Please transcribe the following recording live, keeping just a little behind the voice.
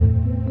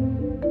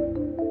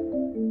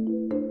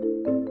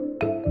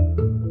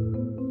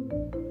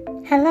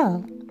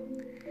Hello,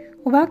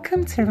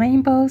 welcome to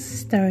Rainbow's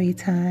Story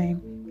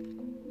Time.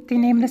 The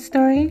name of the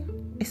story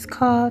is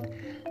called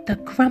The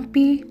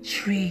Grumpy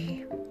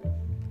Tree.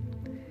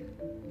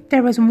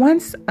 There was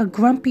once a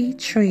grumpy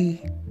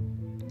tree.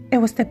 It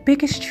was the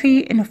biggest tree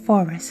in the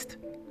forest,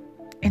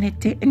 and it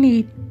didn't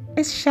need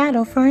its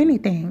shadow for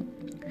anything.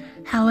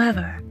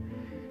 However,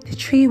 the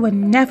tree would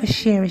never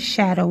share its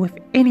shadow with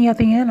any of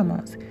the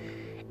animals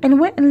and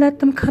wouldn't let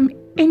them come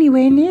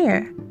anywhere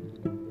near.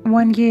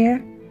 One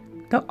year,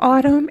 the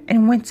autumn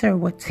and winter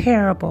were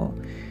terrible,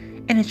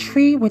 and a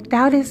tree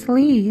without its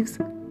leaves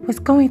was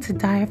going to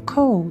die of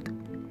cold.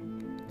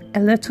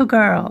 A little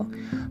girl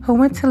who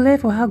went to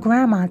live with her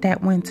grandma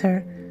that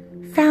winter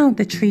found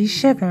the tree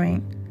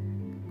shivering.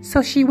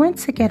 So she went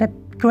to get a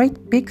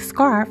great big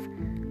scarf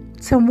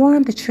to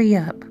warm the tree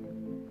up.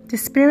 The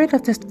spirit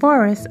of the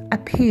forest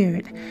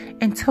appeared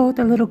and told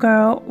the little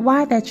girl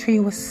why that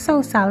tree was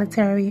so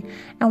solitary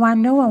and why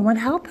no one would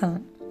help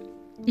him.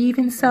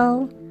 Even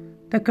so,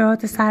 the girl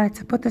decided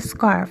to put the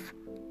scarf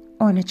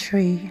on a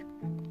tree.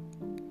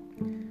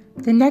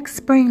 The next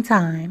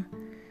springtime,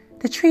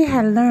 the tree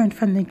had learned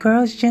from the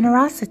girl's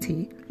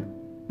generosity,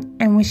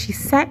 and when she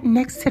sat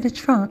next to the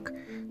trunk,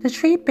 the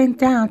tree bent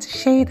down to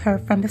shade her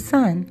from the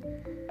sun.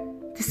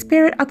 The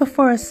spirit of the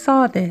forest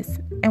saw this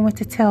and went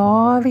to tell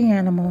all the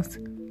animals.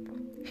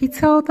 He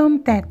told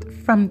them that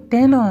from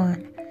then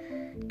on,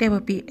 they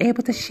would be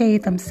able to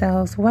shade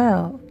themselves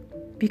well,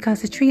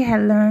 because the tree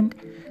had learned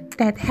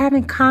that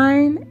having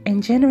kind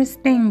and generous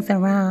things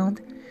around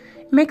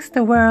makes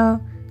the world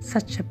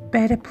such a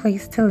better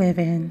place to live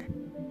in.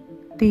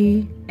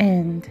 The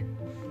end.